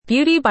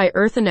Beauty by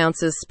Earth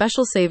announces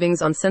special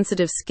savings on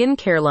sensitive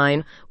skincare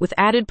line with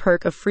added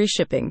perk of free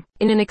shipping.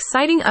 In an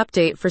exciting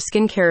update for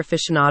skincare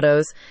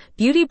aficionados,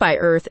 Beauty by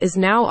Earth is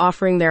now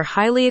offering their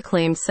highly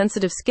acclaimed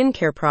sensitive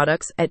skincare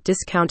products at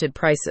discounted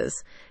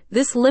prices.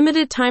 This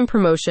limited time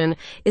promotion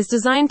is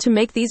designed to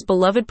make these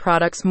beloved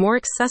products more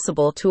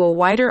accessible to a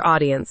wider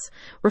audience,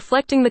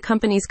 reflecting the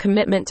company's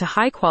commitment to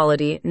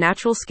high-quality,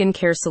 natural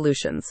skincare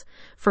solutions.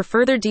 For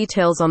further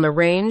details on the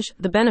range,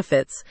 the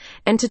benefits,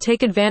 and to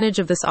take advantage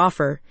of this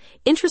offer,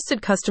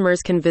 interested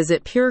customers can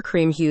visit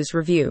PureCreamHue's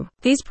review.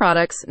 These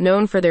products,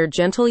 known for their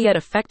gentle yet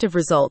effective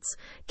results,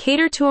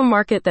 cater to a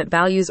market that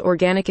values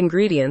organic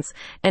ingredients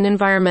and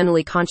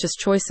environmentally conscious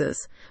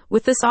choices.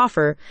 With this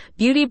offer,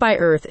 Beauty by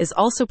Earth is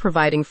also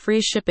providing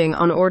free shipping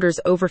on orders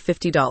over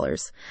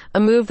 $50, a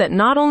move that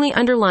not only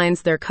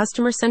underlines their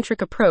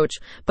customer-centric approach,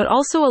 but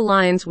also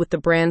aligns with the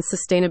brand's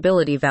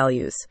sustainability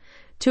values.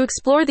 To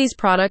explore these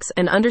products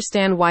and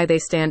understand why they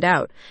stand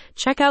out,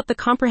 check out the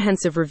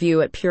comprehensive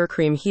review at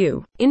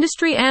PureCreamHue.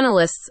 Industry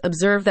analysts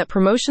observe that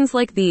promotions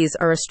like these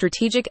are a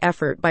strategic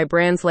effort by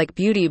brands like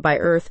Beauty by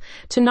Earth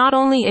to not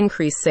only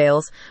increase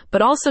sales,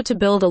 but also to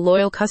build a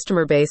loyal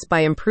customer base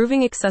by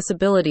improving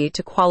accessibility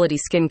to quality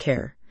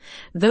skincare.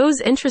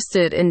 Those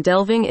interested in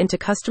delving into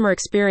customer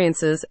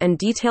experiences and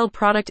detailed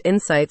product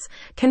insights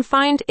can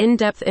find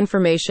in-depth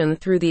information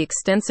through the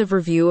extensive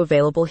review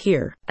available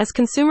here. As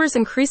consumers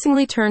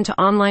increasingly turn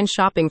to online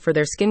shopping for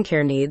their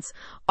skincare needs,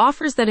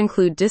 offers that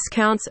include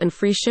discounts and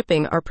free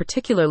shipping are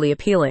particularly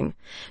appealing.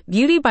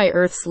 Beauty by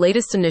Earth's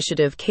latest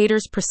initiative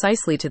caters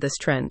precisely to this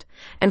trend.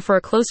 And for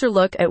a closer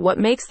look at what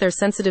makes their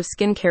sensitive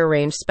skincare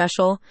range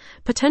special,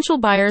 potential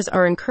buyers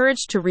are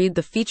encouraged to read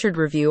the featured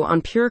review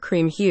on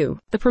PureCreamHue.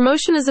 The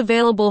promotion is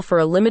available for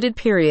a limited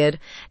period,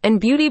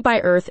 and Beauty by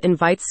Earth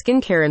invites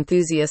skincare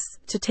enthusiasts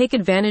to take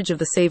advantage of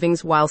the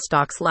savings while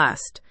stocks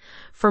last.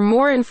 For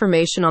more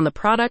information on the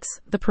products,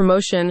 the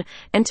promotion,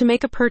 and to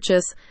make a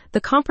purchase,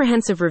 the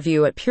comprehensive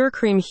review at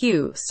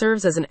PureCreamHue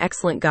serves as an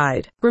excellent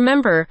guide.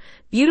 Remember,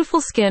 beautiful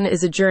skin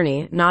is a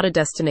journey, not a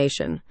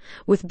destination.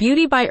 With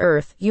Beauty by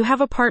Earth, you have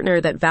a partner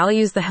that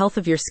values the health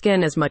of your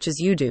skin as much as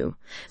you do.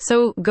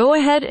 So go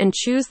ahead and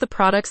choose the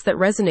products that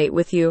resonate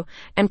with you,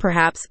 and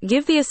perhaps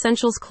give the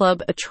Essentials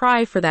Club a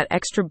try for that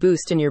extra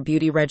boost in your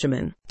beauty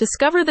regimen.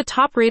 Discover the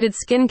top-rated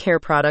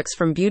skincare products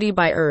from Beauty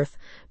by Earth,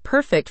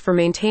 perfect for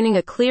maintaining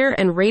a clear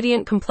and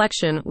radiant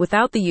complexion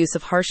without the use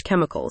of harsh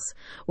chemicals.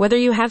 Whether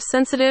you have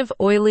sensitive,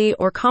 oily,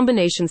 or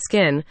combination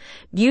skin,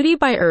 Beauty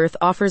by Earth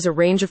offers a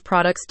range of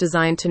products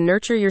designed to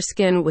nurture your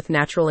skin with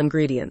natural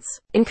ingredients.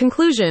 In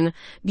conclusion,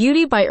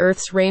 Beauty by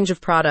Earth's range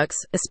of products,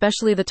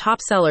 especially the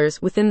top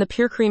sellers within the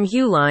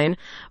PureCreamHue line,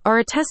 are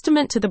a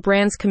testament to the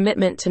brand's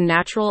commitment to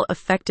natural,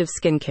 effective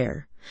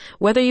skincare.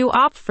 Whether you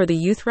opt for the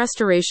Youth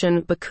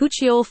Restoration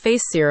Bakuchiol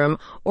Face Serum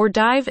or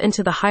dive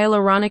into the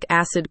Hyaluronic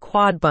Acid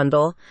Quad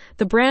Bundle,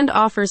 the brand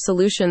offers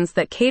solutions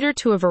that cater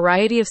to a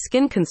variety of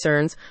skin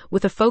concerns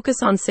with a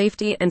focus on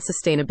safety and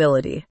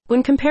sustainability.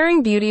 When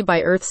comparing Beauty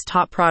by Earth's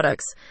top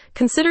products,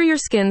 consider your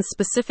skin's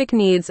specific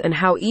needs and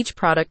how each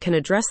product can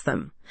address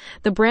them.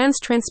 The brand's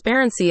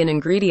transparency in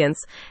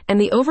ingredients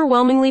and the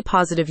overwhelmingly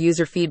positive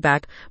user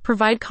feedback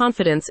provide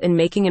confidence in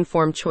making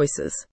informed choices.